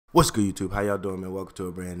What's good, YouTube? How y'all doing, man? Welcome to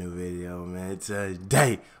a brand new video, man.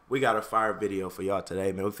 Today we got a fire video for y'all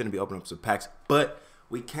today, man. We're finna be opening up some packs, but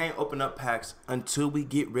we can't open up packs until we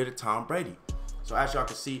get rid of Tom Brady. So as y'all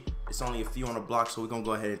can see, it's only a few on the block, so we're gonna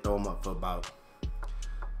go ahead and throw them up for about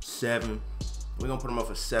 7. We're gonna put them up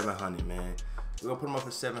for 700, man. We're gonna put them up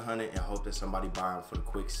for 700 and hope that somebody buy them for the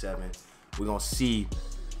quick 7. We're gonna see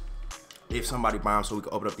if somebody buy them so we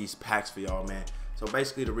can open up these packs for y'all, man. So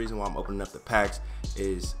basically the reason why I'm opening up the packs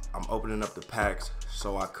is I'm opening up the packs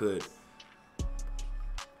so I could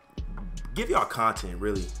give y'all content,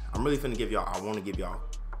 really. I'm really finna give y'all, I wanna give y'all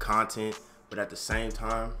content, but at the same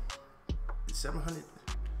time, it's 700.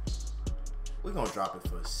 We're gonna drop it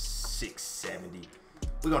for 670.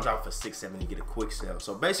 We're gonna drop it for 670 and get a quick sale.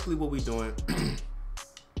 So basically what we're doing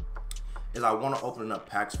is I wanna open up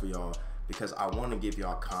packs for y'all because I wanna give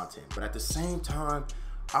y'all content. But at the same time,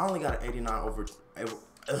 I only got an 89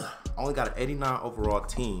 overall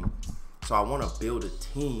team, so I want to build a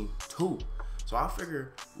team too. So I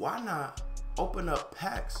figure, why not open up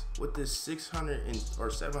packs with this 600 or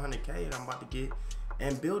 700K that I'm about to get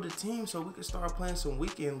and build a team so we can start playing some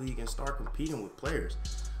weekend league and start competing with players.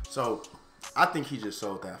 So I think he just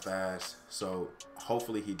sold that fast. So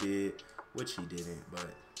hopefully he did, which he didn't, but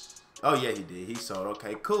oh yeah, he did. He sold.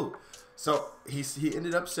 Okay, cool. So he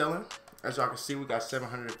ended up selling. As y'all can see, we got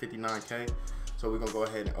 759K. So we're gonna go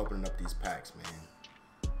ahead and open up these packs,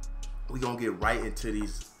 man. We're gonna get right into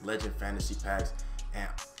these legend fantasy packs. And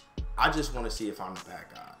I just wanna see if I'm the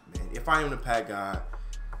pack god, man. If I am the pack god,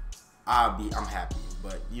 I'm happy.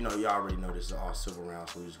 But you know, y'all already know this is all silver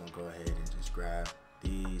rounds, so we're just gonna go ahead and just grab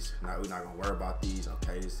these. Now we're not gonna worry about these.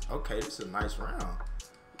 Okay, this is a nice round.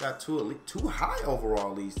 Got two high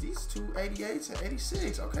overall leads. These two 88s and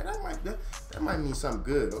 86. Okay, that might mean something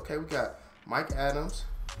good. Okay, we got Mike Adams.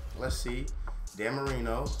 Let's see. Dan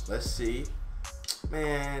Marino. Let's see.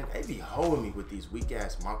 Man, they be holding me with these weak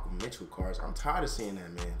ass Michael Mitchell cards. I'm tired of seeing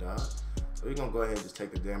that, man, dog. So we're gonna go ahead and just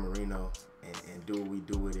take the Dan Marino and do what we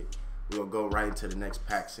do with it. We're gonna go right into the next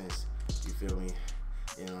pack since, you feel me?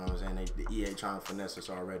 You know what I'm saying? The EA trying to finesse us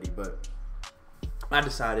already, but I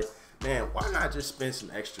decided, man, why not just spend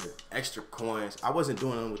some extra coins? I wasn't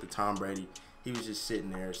doing them with the Tom Brady. He was just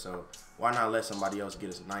sitting there, so why not let somebody else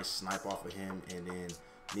get a nice snipe off of him and then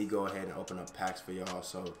me go ahead and open up packs for y'all.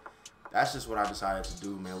 So that's just what I decided to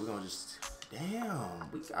do, man. We're gonna just, damn,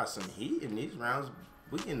 we got some heat in these rounds.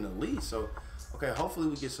 We getting the lead, so okay, hopefully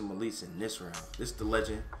we get some elites in this round. This is the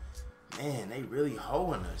legend. Man, they really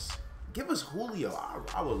holding us. Give us Julio.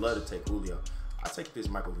 I would love to take Julio. I take this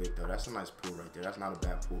Michael Vick though. That's a nice pool right there. That's not a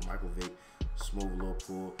bad pool. Michael Vick, smooth little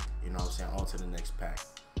pool. You know what I'm saying? On to the next pack.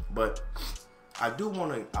 But I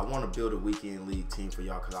wanna build a weekend league team for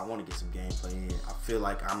y'all because I want to get some gameplay in. I feel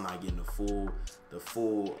like I'm not getting the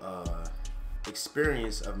full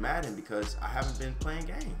experience of Madden because I haven't been playing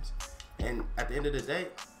games. And at the end of the day,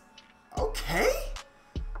 okay,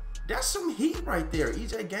 that's some heat right there.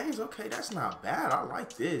 EJ Games, okay, that's not bad. I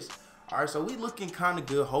like this. All right, so we looking kind of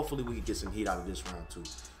good. Hopefully we can get some heat out of this round too.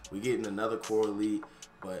 We getting another core elite,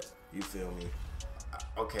 but you feel me?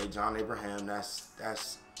 Okay, John Abraham, that's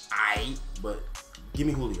aight, but give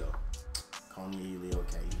me Julio. Call me Julio,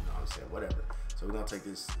 okay, you know what I'm saying, whatever. So we're gonna take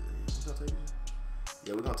this.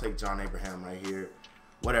 Yeah, we're gonna take John Abraham right here.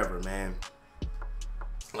 Whatever, man.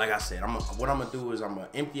 Like I said, what I'm gonna do is I'm gonna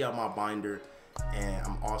empty out my binder. And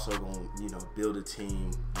I'm also gonna, you know, build a team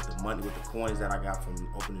with the money, with the coins that I got from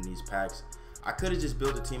opening these packs. I could have just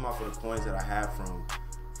built a team off of the coins that I have from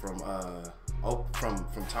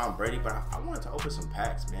Tom Brady, but I wanted to open some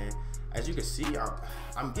packs, man. As you can see,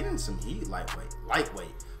 I'm getting some heat lightweight,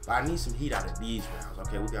 but I need some heat out of these rounds.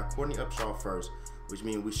 Okay, we got Courtney Upshaw first, which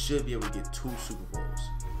means we should be able to get 2 Super Bowls,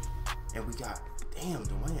 and we got, damn,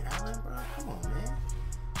 Dwayne Allen, bro. Come on, man.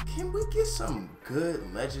 Can we get some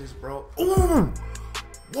good legends, bro? Ooh!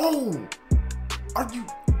 Whoa! Are you?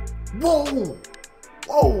 Whoa!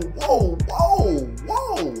 Whoa! Whoa! Whoa!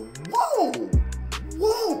 Whoa! Whoa!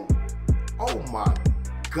 Whoa! Oh my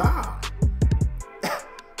God!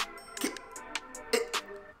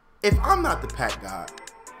 If I'm not the pack god,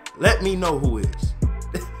 let me know who is.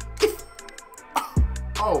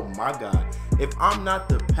 Oh my God! If I'm not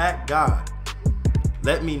the pack god,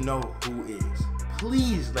 let me know who is.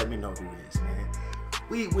 Please let me know who it is,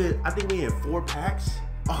 man. I think we in 4 packs.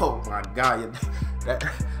 Oh my God,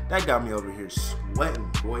 that got me over here sweating,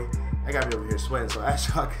 boy. That got me over here sweating. So as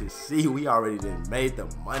y'all can see, we already done made the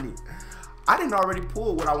money. I didn't already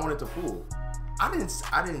pull what I wanted to pull. I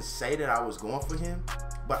didn't say that I was going for him,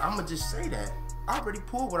 but I'm gonna just say that I already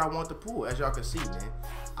pulled what I want to pull. As y'all can see, man,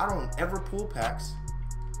 I don't ever pull packs.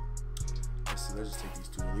 Let's see. Let's just take these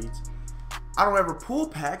 2 elites. I don't ever pull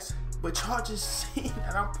packs, but y'all just see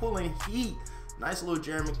that I'm pulling heat. Nice little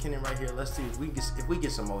Jeremy McKinnon right here. Let's see if we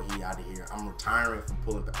get some more heat out of here. I'm retiring from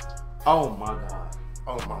pulling packs. Oh my God.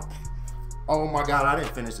 Oh my God. I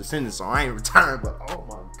didn't finish the sentence, so I ain't retiring, but oh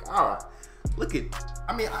my God. Look at,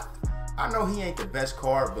 I mean, I know he ain't the best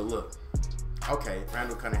card, but look. Okay,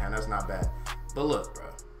 Randall Cunningham, that's not bad. But look, bro.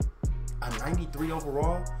 A 93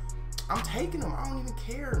 overall, I'm taking him. I don't even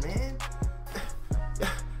care, man.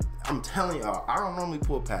 I'm telling y'all, I don't normally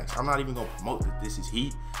pull packs. I'm not even gonna promote that this is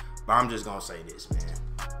heat, but I'm just gonna say this, man.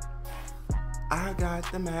 I got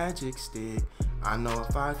the magic stick. I know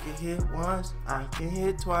if I can hit once, I can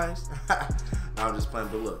hit twice. No, I'm just playing,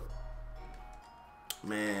 but look,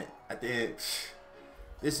 man, at the end,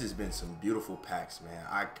 this has been some beautiful packs, man.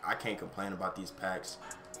 I can't complain about these packs.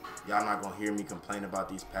 Y'all not gonna hear me complain about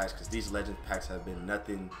these packs because these legend packs have been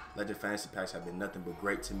nothing. Legend fantasy packs have been nothing but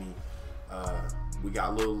great to me. We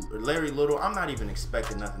got Larry Little. I'm not even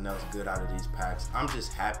expecting nothing else good out of these packs. I'm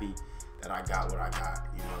just happy that I got what I got.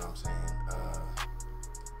 You know what I'm saying?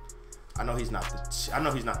 I know he's not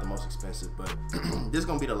the most expensive, but this is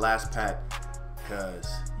gonna be the last pack because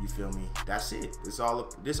you feel me. That's it. This all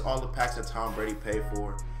the packs that Tom Brady paid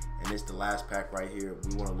for, and it's the last pack right here.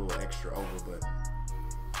 We want a little extra over, but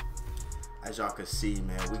as y'all can see,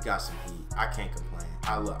 man, we got some heat. I can't complain.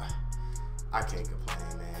 I can't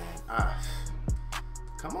complain, man.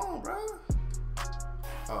 Come on, bro.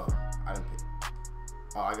 Oh, I didn't pick.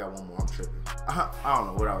 Oh, I got one more. I'm tripping. I don't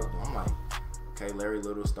know what I was doing. I'm like, okay, Larry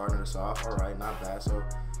Little starting us off. All right, not bad. So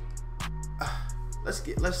let's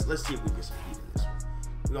see if we get some heat in this one.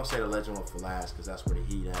 We're gonna say the legend one for last because that's where the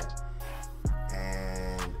heat at.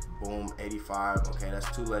 And boom, 85. Okay,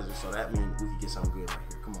 that's 2 legends. So that means we can get something good right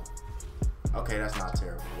here. Come on. Okay, that's not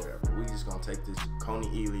terrible. Whatever. We just gonna take this Coney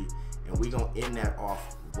Ely and we gonna end that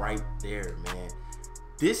off right there, man.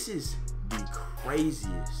 This is the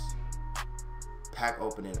craziest pack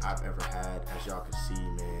opening I've ever had, as y'all can see,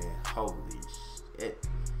 man. Holy shit.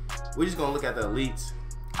 We're just gonna look at the elites.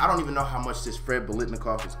 I don't even know how much this Fred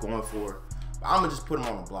Biletnikoff is going for, but I'm gonna just put him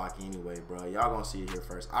on the block anyway, bro. Y'all gonna see it here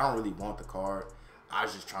first. I don't really want the card. I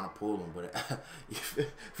was just trying to pull him, but if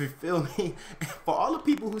you feel me, for all the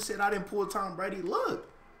people who said I didn't pull Tom Brady, look.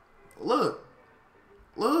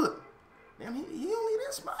 Damn, he only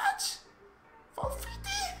this much.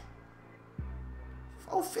 450.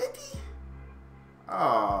 450.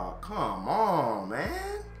 Oh, come on,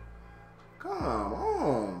 man. Come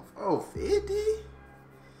on, 450.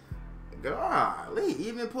 Golly,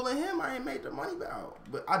 even pulling him, I ain't made the money back.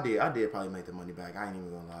 But I did probably make the money back. I ain't even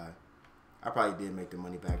gonna lie. I probably did make the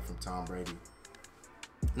money back from Tom Brady.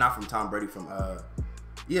 Not from Tom Brady, from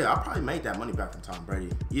yeah, I probably made that money back from Tom Brady,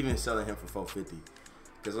 even selling him for 450.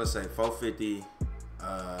 Because let's say 450,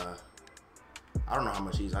 I don't know how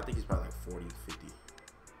much he's. I think he's probably like 40, 50.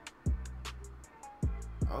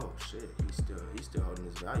 Oh shit, he's still holding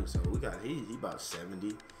his value. So we got he about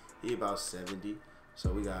 70. He about 70.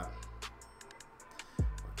 So we got.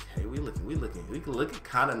 Okay, we looking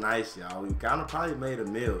kind of nice, y'all. We kind of probably made a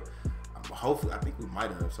meal. Hopefully, I think we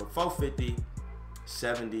might have. So 450,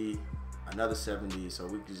 70, another 70. So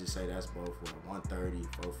we could just say that's both what, 130,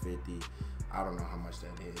 450. I don't know how much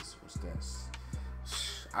that is. What's that?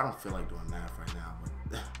 I don't feel like doing math right now,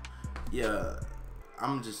 but yeah,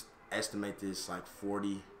 I'm just estimate this like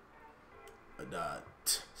 40,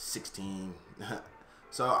 16.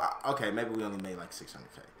 So okay, maybe we only made like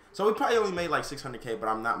 600K. So we probably only made like 600K, but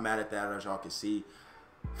I'm not mad at that, as y'all can see.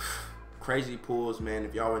 Crazy pulls, man.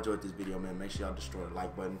 If y'all enjoyed this video, man, make sure y'all destroy the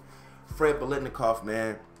like button. Fred Biletnikoff,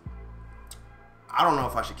 man. I don't know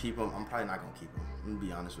if I should keep him. I'm probably not gonna keep him. I'm gonna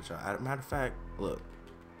be honest with y'all. Matter of fact, look,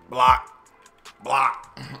 block. I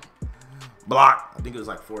think it was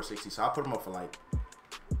like 460. So I'll put him up for like.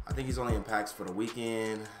 I think he's only in packs for the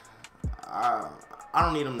weekend. I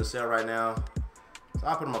don't need him to sell right now, so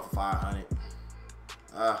I'll put him up for 500.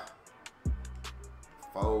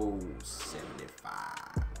 475.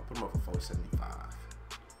 I'll put him up for 475.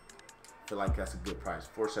 I feel like that's a good price.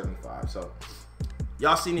 475. So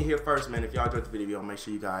y'all seen it here first, man. If y'all enjoyed the video, make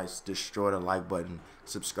sure you guys destroy the like button.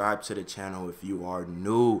 Subscribe to the channel if you are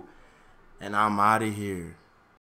new. And I'm out of here.